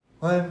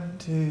One,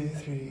 two,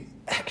 three,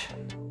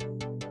 action.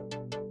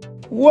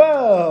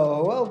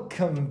 Whoa,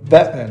 welcome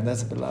back. No,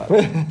 that's a bit loud.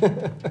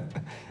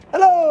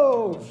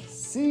 Hello,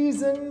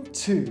 Season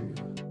 2.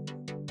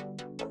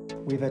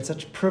 We've had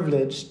such a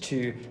privilege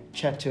to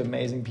chat to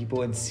amazing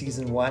people in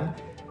Season 1,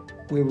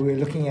 where we were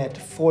looking at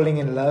falling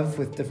in love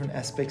with different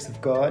aspects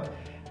of God.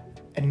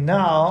 And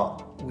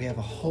now we have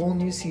a whole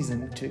new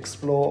season to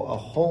explore a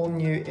whole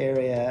new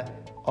area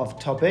of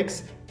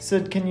topics.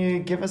 Sid, can you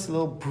give us a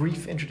little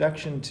brief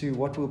introduction to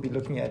what we'll be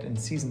looking at in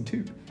Season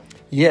 2?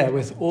 Yeah,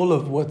 with all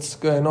of what's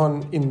going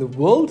on in the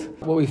world,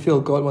 what we feel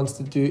God wants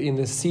to do in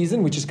this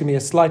season, which is going to be a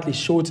slightly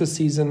shorter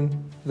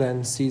season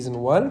than Season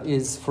 1,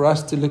 is for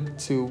us to look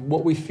to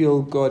what we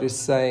feel God is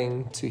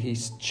saying to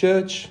His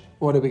church.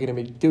 What are we going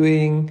to be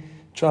doing?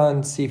 Try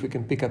and see if we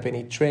can pick up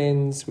any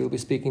trends. We'll be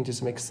speaking to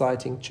some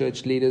exciting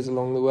church leaders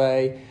along the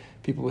way,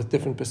 people with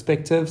different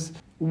perspectives.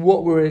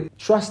 What we're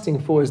trusting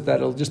for is that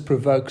it'll just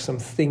provoke some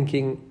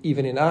thinking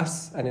even in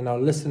us and in our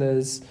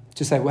listeners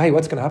to say, well, hey,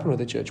 what's going to happen with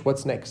the church?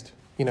 What's next?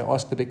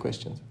 Ask the big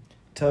questions.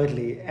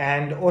 Totally.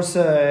 And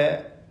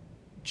also,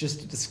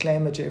 just a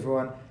disclaimer to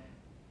everyone,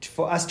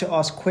 for us to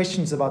ask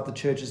questions about the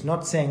church is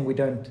not saying we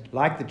don't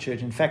like the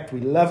church. In fact,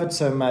 we love it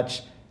so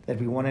much that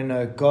we want to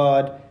know,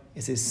 God,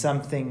 is there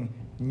something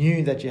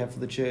new that you have for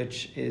the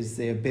church? Is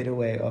there a better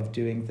way of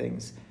doing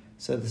things?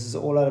 So this is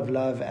all out of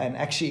love and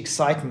actually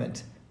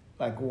excitement.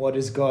 Like, what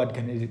is God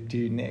going to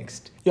do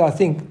next? Yeah, I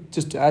think,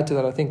 just to add to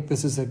that, I think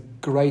this is a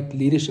great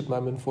leadership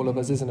moment for all of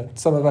us, isn't it?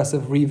 Some of us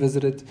have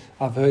revisited.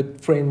 I've heard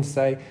friends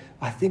say,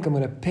 I think I'm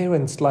going to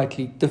parent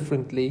slightly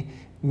differently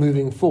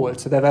moving forward.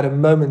 So they've had a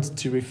moment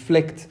to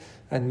reflect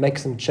and make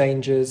some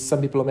changes. Some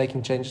people are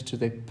making changes to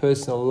their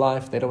personal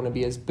life. They don't want to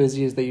be as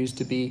busy as they used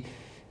to be.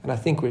 And I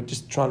think we're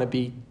just trying to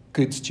be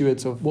good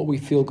stewards of what we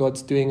feel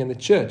God's doing in the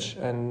church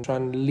and try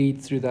and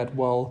lead through that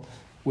well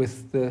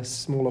with the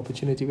small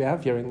opportunity we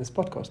have here in this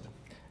podcast.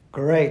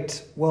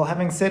 Great. Well,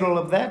 having said all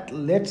of that,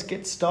 let's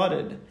get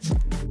started.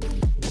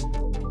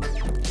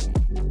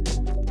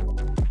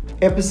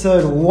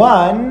 Episode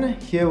 1,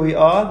 here we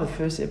are, the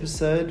first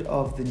episode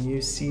of the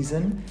new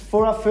season.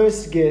 For our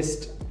first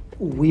guest,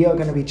 we are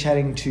going to be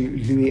chatting to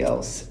Louis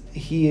Els.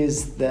 He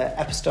is the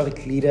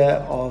apostolic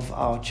leader of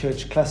our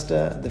church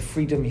cluster, the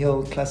Freedom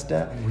Hill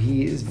cluster.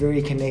 He is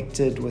very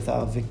connected with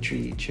our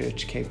Victory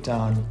Church Cape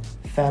Town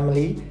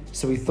family.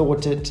 So we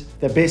thought it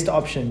the best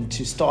option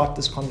to start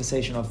this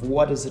conversation of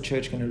what is the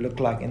church going to look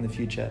like in the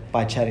future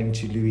by chatting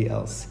to Louis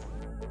Els.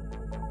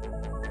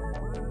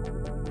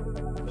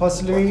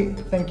 Pastor Louis,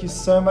 thank you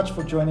so much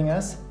for joining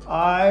us.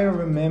 I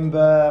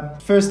remember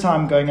first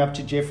time going up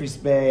to Jeffreys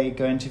Bay,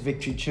 going to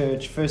Victory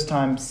Church, first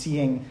time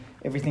seeing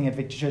everything at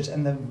Victory Church,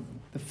 and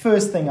the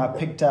first thing I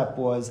picked up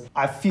was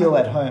I feel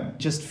at home,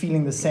 just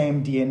feeling the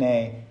same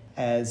DNA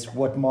as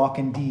what Mark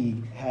and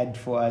Dee had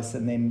for us,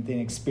 and then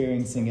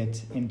experiencing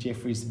it in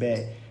Jeffreys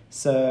Bay.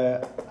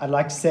 So I'd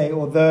like to say,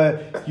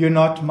 although you're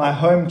not my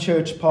home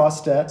church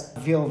pastor, I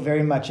feel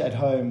very much at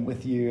home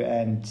with you,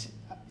 and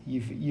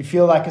you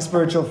feel like a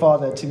spiritual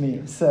father to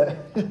me. So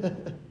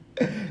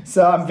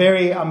so I'm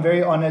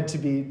very honored to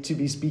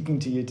be speaking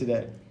to you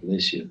today.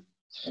 Bless you.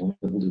 It's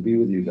wonderful to be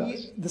with you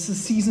guys. This is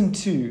Season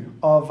 2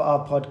 of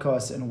our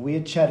podcast, and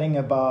we're chatting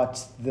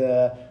about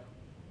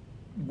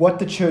what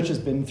the church has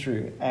been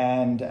through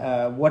and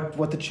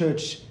what the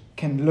church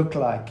can look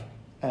like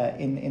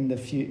in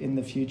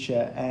the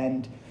future.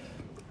 And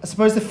I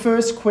suppose the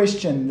first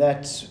question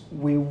that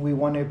we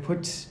want to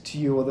put to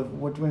you, or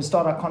what we're going to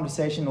start our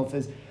conversation off,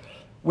 is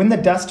when the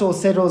dust all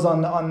settles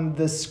on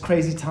this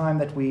crazy time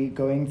that we're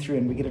going through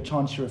and we get a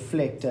chance to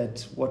reflect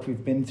at what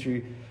we've been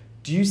through,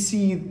 do you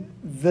see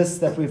this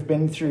that we've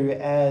been through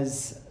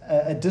as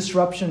a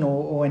disruption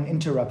or an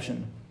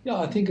interruption? Yeah,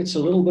 I think it's a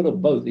little bit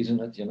of both,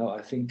 isn't it?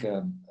 I think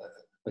a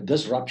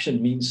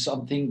disruption means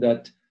something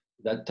that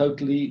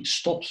totally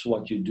stops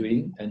what you're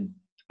doing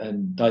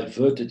and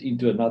divert it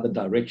into another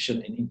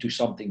direction and into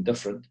something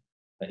different.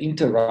 An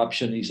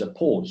interruption is a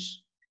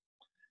pause.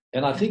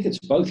 And I think it's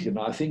both.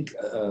 I think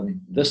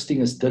this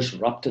thing has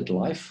disrupted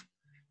life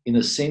in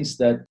a sense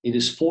that it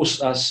has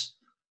forced us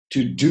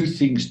to do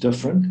things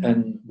different,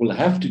 and will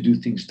have to do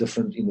things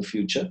different in the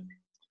future.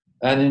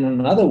 And in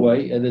another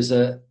way, there's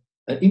an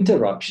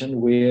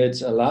interruption where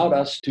it's allowed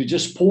us to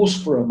just pause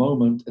for a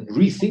moment and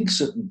rethink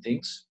certain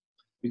things,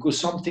 because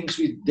some things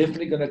we're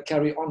definitely going to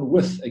carry on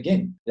with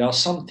again. There are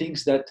some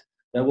things that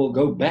will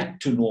go back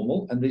to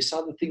normal, and there's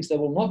other things that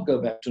will not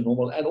go back to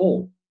normal at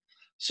all.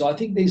 So I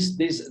think there's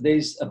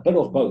a bit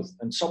of both.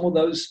 And some of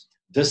those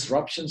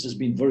disruptions has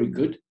been very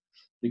good,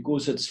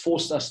 because it's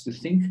forced us to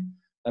think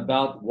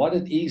about what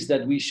it is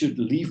that we should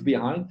leave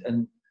behind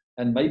and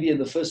maybe in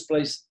the first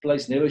place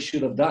never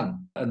should have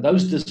done. And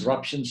those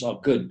disruptions are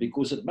good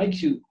because it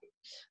makes you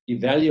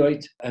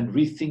evaluate and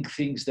rethink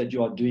things that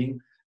you are doing,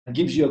 and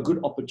gives you a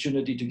good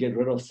opportunity to get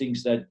rid of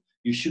things that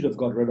you should have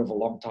got rid of a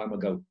long time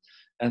ago.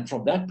 And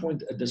from that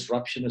point, a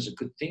disruption is a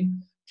good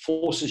thing,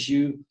 forces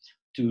you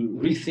to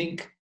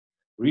rethink,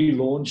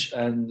 relaunch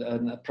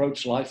and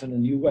approach life in a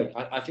new way.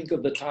 I think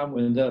of the time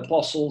when the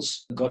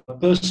apostles got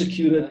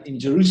persecuted in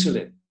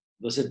Jerusalem.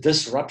 was a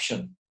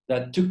disruption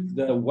that took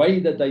the way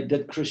that they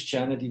did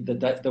Christianity,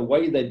 the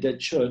way they did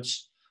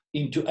church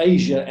into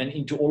Asia and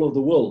into all of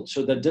the world.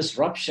 So the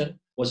disruption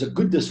was a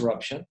good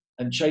disruption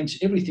and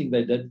changed everything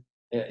they did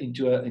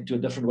into a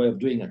different way of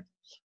doing it.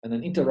 And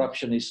an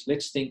interruption is,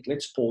 let's think,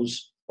 let's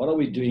pause. What are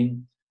we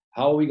doing?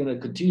 How are we going to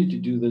continue to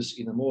do this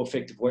in a more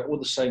effective way or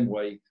the same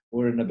way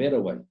or in a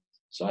better way?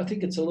 So I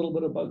think it's a little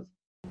bit of both.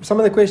 Some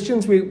of the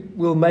questions we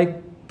will make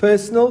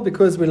personal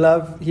because we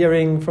love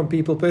hearing from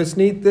people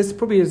personally. This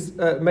probably is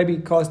maybe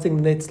casting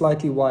the net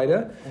slightly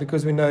wider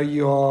because we know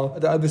you are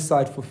the other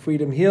side for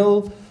Freedom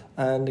Hill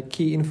and a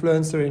key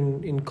influencer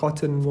in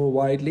cotton more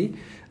widely.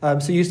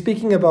 So you're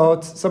speaking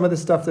about some of the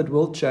stuff that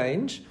will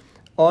change.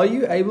 Are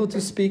you able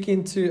to speak a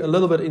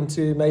little bit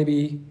into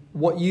maybe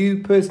what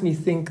you personally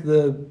think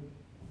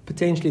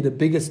potentially the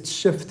biggest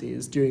shift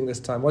is during this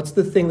time? What's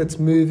the thing that's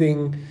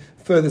moving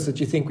furthest that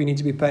you think we need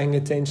to be paying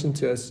attention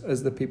to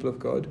as the people of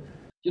God?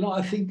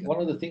 I think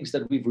one of the things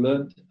that we've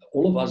learned,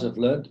 all of us have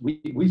learned,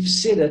 we've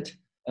said it,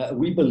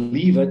 we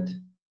believe it,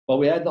 but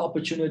we had the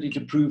opportunity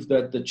to prove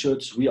that the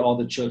church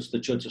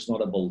is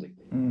not a building.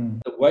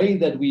 The way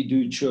that we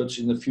do church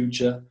in the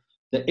future,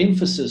 the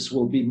emphasis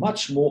will be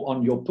much more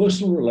on your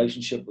personal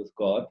relationship with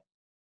God,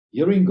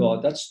 hearing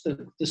God. That's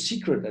the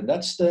secret, and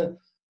that's the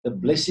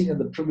blessing and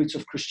the privilege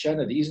of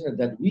Christianity, isn't it?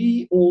 That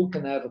we all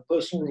can have a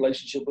personal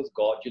relationship with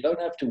God. You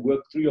don't have to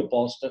work through your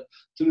pastor,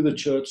 through the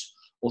church,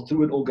 or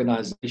through an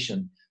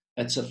organization.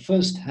 It's a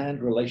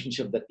first-hand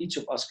relationship that each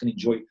of us can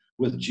enjoy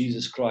with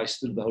Jesus Christ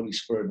through the Holy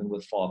Spirit and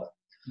with Father.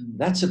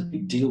 That's a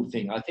big deal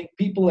thing. I think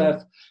people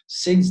have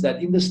sensed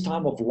that in this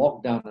time of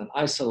lockdown and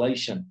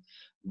isolation,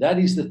 that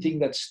is the thing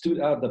that stood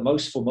out the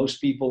most for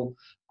most people.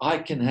 I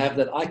can have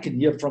that. I can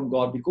hear from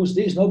God because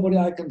there's nobody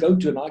I can go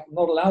to and I'm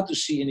not allowed to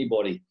see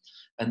anybody.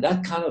 And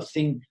that kind of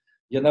thing,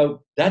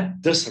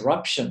 that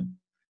disruption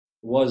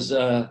was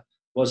a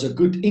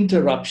good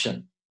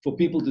interruption for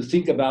people to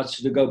think about,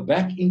 so to go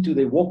back into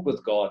their walk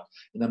with God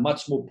in a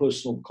much more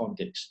personal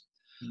context.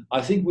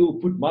 I think we'll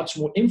put much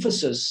more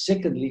emphasis,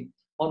 secondly,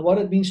 on what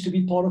it means to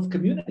be part of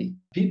community.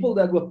 People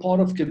that were part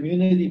of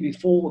community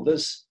before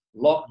this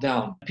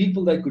lockdown,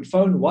 people that could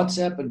phone,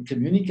 WhatsApp, and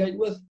communicate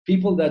with,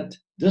 people that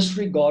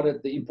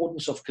disregarded the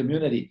importance of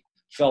community,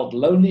 felt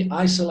lonely,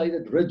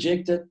 isolated,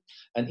 rejected,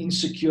 and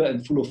insecure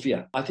and full of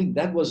fear. I think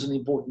that was an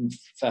important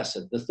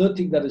facet. The third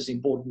thing that is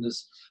important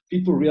is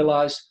people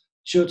realize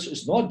church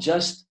is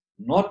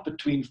not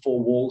between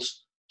four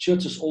walls.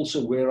 Church is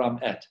also where I'm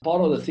at.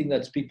 Part of the thing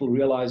that's people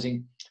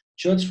realizing,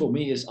 church for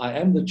me is I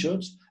am the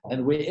church,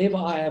 and wherever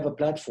I have a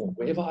platform,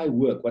 wherever I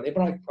work,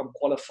 whatever I'm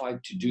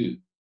qualified to do,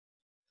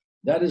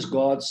 that is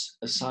God's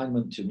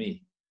assignment to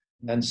me.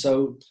 And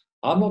so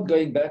I'm not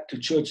going back to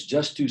church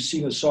just to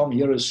sing a song,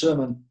 hear a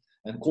sermon,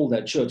 and call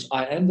that church.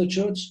 I am the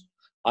church.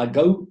 I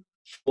go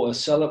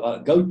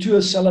to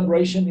a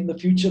celebration in the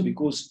future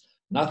because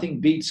nothing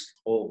beats,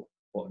 or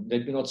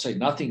let me not say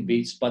nothing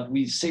beats, but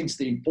we sense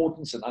the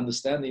importance and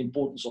understand the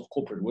importance of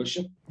corporate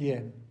worship.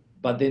 Yeah.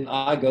 But then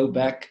I go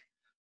back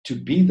to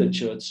be the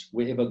church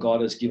wherever God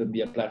has given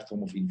me a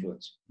platform of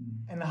influence.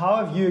 And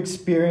how have you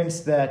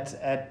experienced that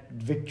at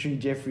Victory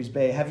Jeffreys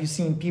Bay? Have you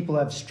seen people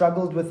have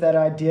struggled with that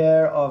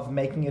idea of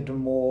making it a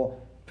more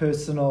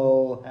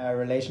personal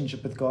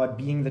relationship with God,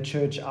 being the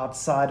church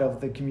outside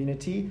of the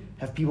community?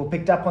 Have people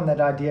picked up on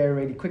that idea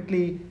really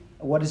quickly?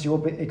 What has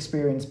your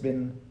experience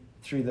been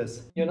through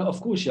this? Of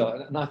course,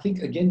 yeah. And I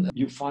think, again,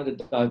 you find a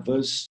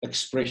diverse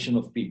expression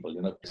of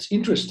people. It's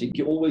interesting.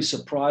 You're always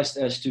surprised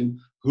as to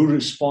who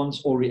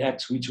responds or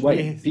reacts which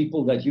way. Yes.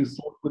 People that you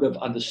thought would have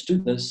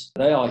understood this,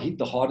 they are hit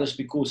the hardest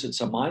because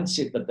it's a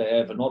mindset that they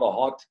have and not a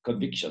heart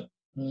conviction.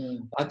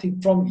 I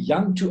think from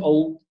young to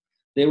old,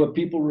 there were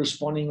people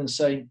responding and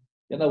saying,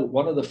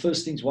 one of the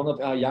first things one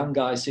of our young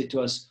guys said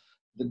to us,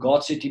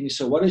 God said to me,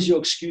 so what is your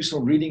excuse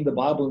from reading the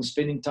Bible and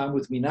spending time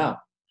with me now?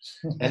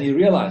 And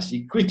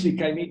he quickly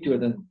came into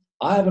it, and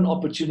I have an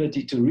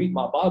opportunity to read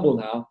my Bible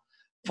now,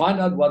 find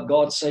out what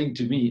God's saying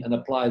to me and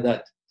apply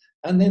that.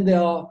 And then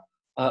there are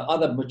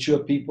other mature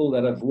people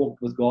that have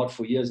walked with God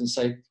for years and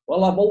say,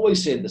 well, I've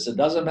always said this. It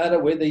doesn't matter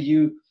whether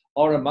you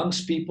are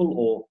amongst people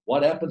or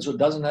what happens or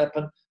doesn't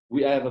happen.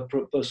 We have a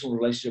personal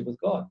relationship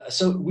with God.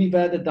 So we've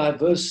had a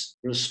diverse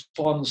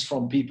response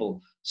from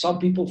people. Some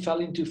people fell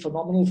into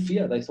phenomenal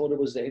fear. They thought it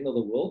was the end of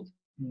the world.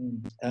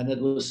 And it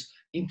was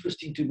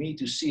interesting to me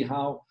to see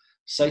how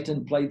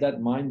Satan played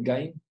that mind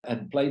game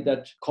and played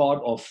that card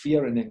of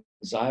fear and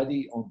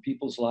anxiety on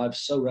people's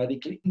lives so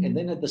radically. And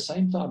then at the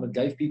same time, it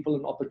gave people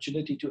an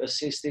opportunity to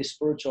assess their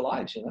spiritual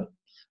lives.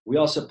 We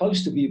are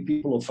supposed to be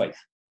people of faith.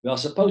 We are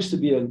supposed to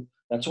be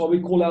that's why we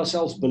call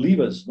ourselves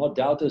believers, not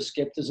doubters,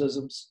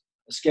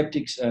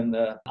 skeptics and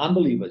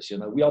unbelievers.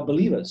 We are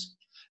believers.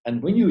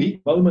 And when you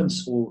hit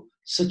moments or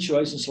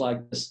situations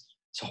like this,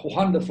 it's a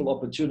wonderful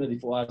opportunity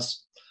for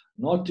us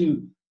not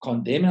to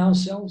condemn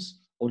ourselves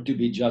or to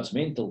be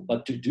judgmental,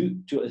 but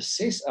to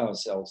assess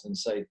ourselves and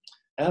say,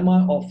 am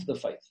I of the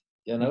faith?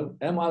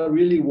 Am I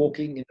really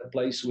walking in a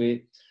place where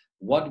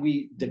what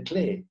we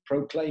declare,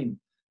 proclaim,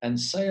 and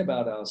say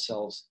about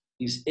ourselves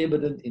is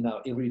evident in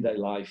our everyday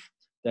life,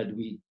 that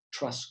we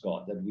trust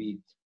God, that we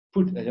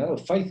put,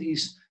 faith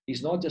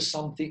is not just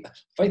something,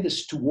 faith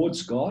is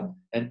towards God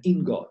and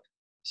in God.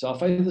 So our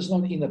faith is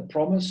not in a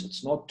promise,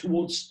 it's not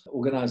towards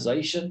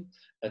organization,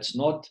 it's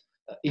not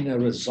in a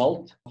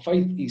result.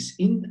 Faith is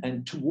in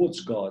and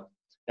towards God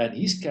and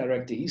His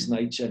character, His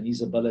nature, and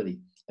His ability.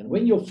 And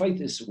when your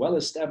faith is well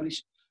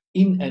established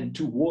in and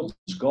towards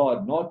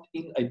God, not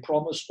in a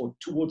promise or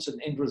towards an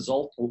end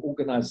result or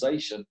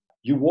organization,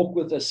 you walk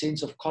with a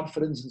sense of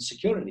confidence and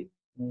security.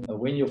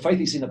 When your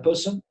faith is in a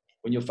person,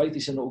 when your faith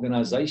is in an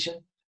organization,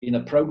 in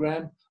a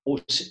program, or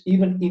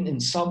even in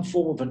some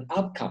form of an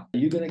outcome,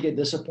 you're going to get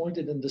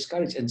disappointed and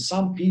discouraged. And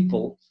some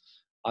people,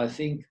 I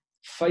think,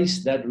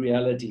 face that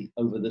reality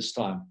over this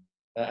time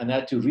and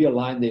had to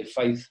realign their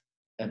faith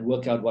and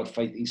work out what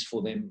faith is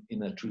for them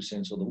in a true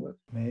sense of the word.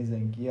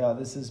 Amazing. Yeah,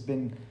 this has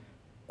been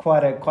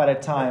quite a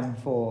time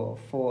for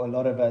a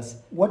lot of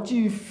us. What do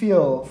you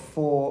feel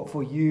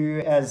for you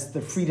as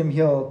the Freedom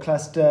Hill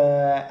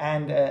cluster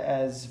and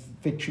as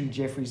Victory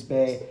Jeffreys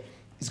Bay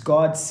is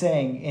God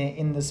saying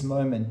in this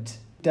moment?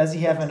 Does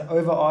He have an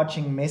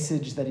overarching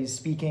message that He's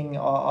speaking?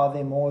 Are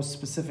there more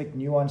specific,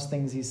 nuanced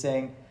things He's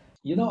saying?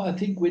 I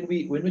think when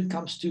it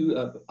comes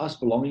to us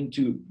belonging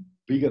to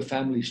bigger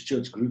families,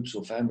 church groups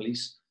or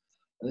families,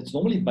 it's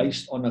normally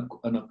based on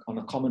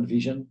a common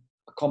vision,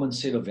 a common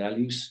set of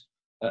values,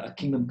 a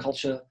kingdom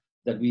culture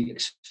that we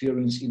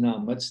experience in our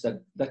midst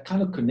that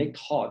kind of connect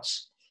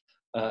hearts,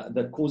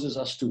 that causes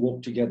us to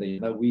walk together.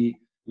 We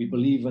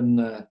believe in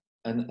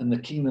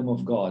the kingdom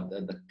of God,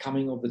 the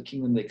coming of the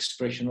kingdom, the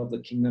expression of the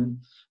kingdom.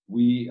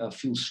 We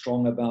feel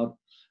strong about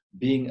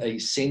being a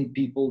sent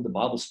people. The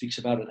Bible speaks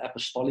about an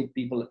apostolic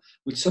people,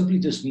 which simply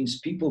just means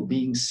people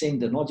being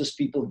sent, and not just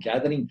people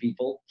gathering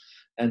people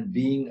and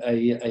being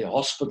a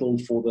hospital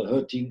for the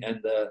hurting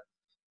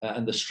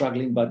and the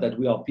struggling, but that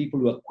we are people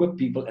who equip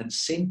people and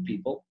send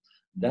people.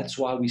 That's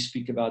why we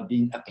speak about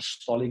being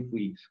apostolic.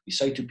 We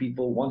say to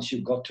people, once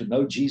you've got to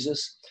know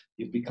Jesus,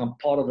 you've become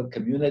part of a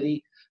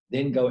community,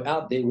 then go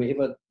out there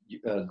wherever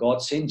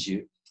God sends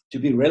you to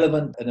be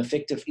relevant and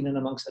effective in and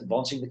amongst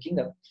advancing the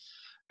kingdom.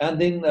 And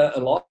then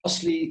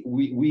lastly,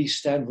 we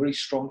stand very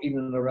strong in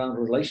and around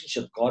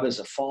relationship. God is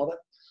a father.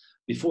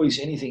 Before He's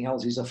anything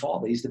else, He's a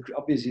father. He's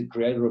obviously the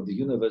creator of the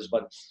universe,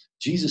 but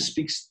Jesus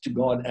speaks to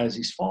God as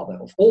His Father.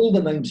 Of all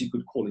the names you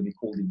could call Him, He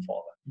called Him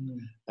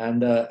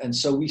Father. And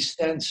so we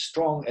stand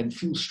strong and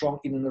feel strong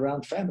in and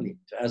around family.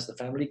 As the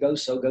family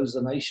goes, so goes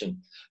the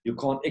nation. You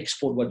can't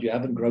export what you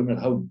haven't grown at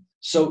home.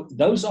 So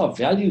those are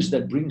values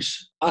that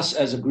brings us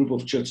as a group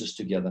of churches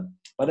together.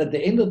 But at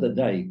the end of the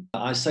day,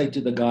 I say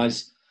to the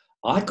guys,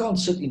 I can't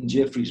sit in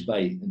Jeffreys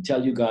Bay and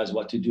tell you guys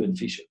what to do in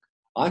Fish Hoek.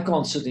 I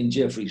can't sit in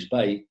Jeffreys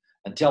Bay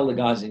and tell the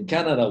guys in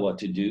Canada what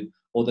to do,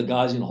 or the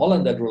guys in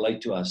Holland that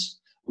relate to us.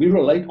 We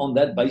relate on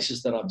that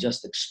basis that I've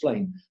just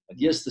explained. But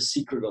here's the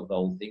secret of the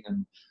whole thing,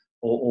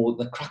 or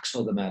the crux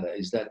of the matter,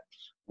 is that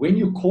when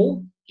you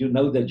call, you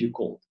know that you're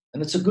called.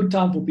 And it's a good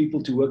time for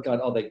people to work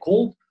out, are they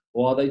called,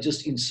 or are they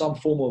just in some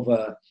form of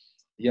a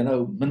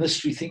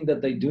ministry thing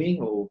that they're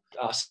doing? Or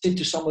I said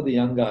to some of the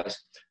young guys,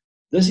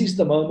 this is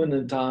the moment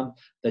in time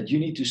that you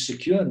need to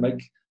secure and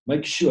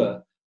make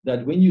sure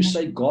that when you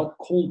say, God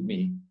called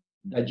me,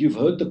 that you've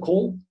heard the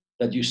call,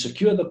 that you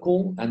secure the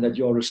call, and that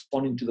you're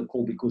responding to the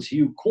call, because He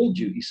who called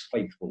you is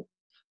faithful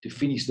to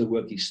finish the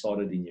work He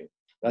started in you.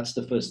 That's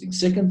the first thing.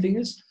 Second thing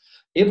is,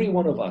 every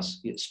one of us,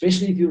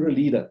 especially if you're a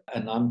leader,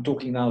 and I'm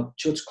talking now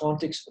church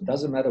context, it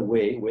doesn't matter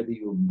whether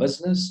you're in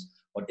business,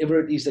 whatever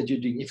it is that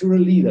you're doing. If you're a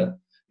leader,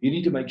 you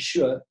need to make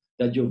sure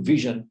that your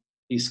vision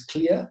is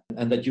clear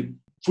and that you're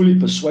fully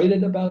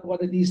persuaded about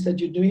what it is that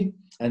you're doing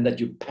and that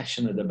you're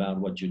passionate about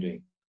what you're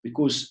doing.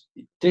 Because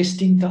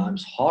testing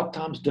times, hard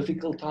times,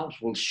 difficult times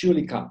will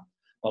surely come.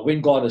 But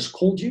when God has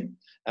called you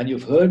and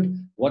you've heard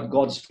what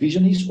God's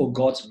vision is or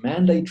God's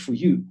mandate for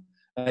you,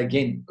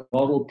 again,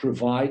 God will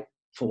provide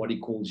for what He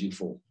calls you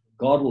for.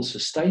 God will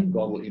sustain,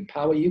 God will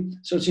empower you.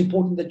 So it's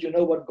important that you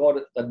know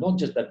that not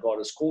just that God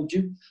has called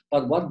you,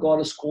 but what God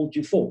has called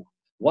you for.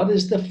 What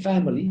is the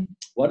family?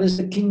 What is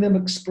the kingdom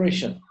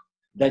expression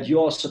that you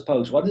are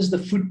supposed? What is the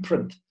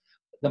footprint,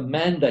 the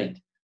mandate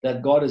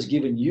that God has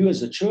given you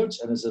as a church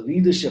and as a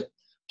leadership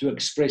to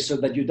express, so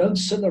that you don't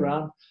sit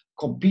around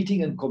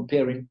competing and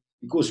comparing,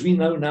 because we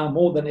know now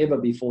more than ever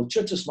before,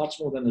 church is much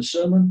more than a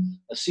sermon,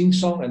 a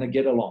sing-song, and a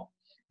get-along.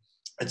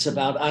 It's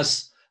about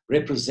us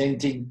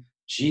representing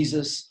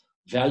Jesus,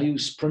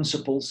 values,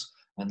 principles,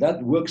 and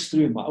that works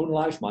through in my own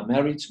life, my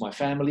marriage, my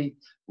family,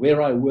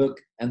 where I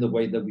work, and the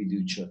way that we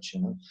do church.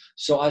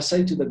 So I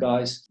say to the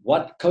guys,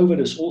 what COVID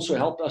has also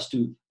helped us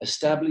to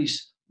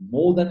establish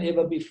more than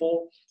ever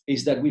before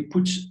is that we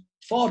put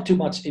far too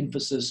much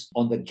emphasis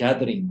on the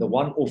gathering, the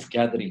one-off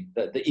gathering,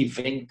 the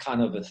event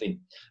kind of a thing.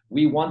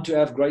 We want to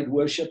have great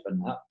worship,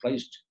 and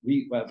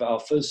we have our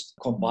first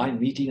combined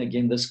meeting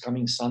again this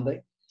coming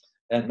Sunday.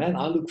 And man,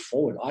 I look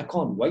forward. I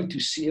can't wait to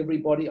see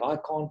everybody. I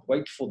can't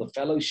wait for the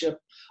fellowship.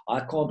 I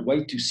can't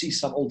wait to see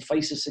some old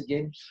faces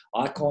again.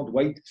 I can't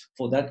wait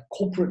for that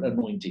corporate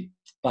anointing.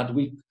 But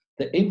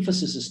the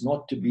emphasis is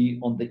not to be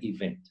on the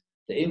event.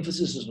 The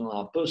emphasis is on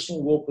our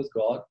personal walk with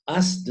God,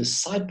 us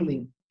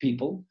discipling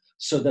people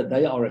so that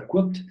they are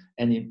equipped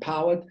and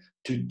empowered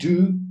to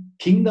do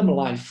kingdom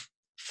life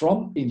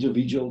from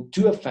individual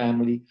to a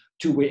family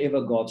to wherever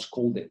God's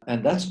called them.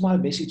 And that's my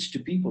message to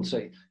people.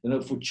 Say,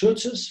 for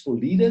churches, for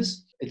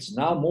leaders, it's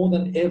now more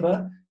than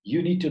ever,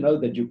 you need to know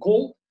that you're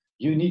called.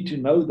 You need to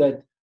know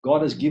that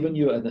God has given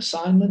you an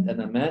assignment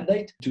and a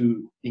mandate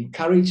to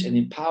encourage and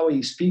empower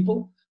his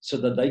people so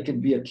that they can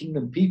be a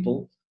kingdom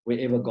people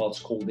wherever God's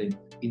called them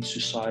in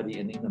society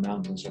and in the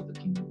mountains of the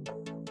kingdom.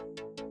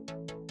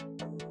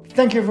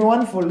 Thank you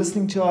everyone for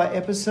listening to our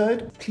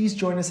episode. Please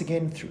join us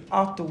again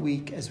throughout the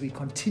week as we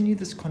continue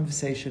this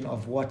conversation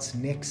of what's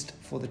next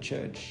for the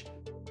church.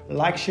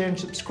 Like, share, and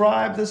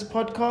subscribe this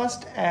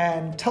podcast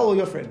and tell all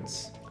your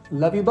friends.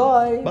 Love you,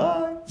 bye.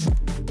 Bye.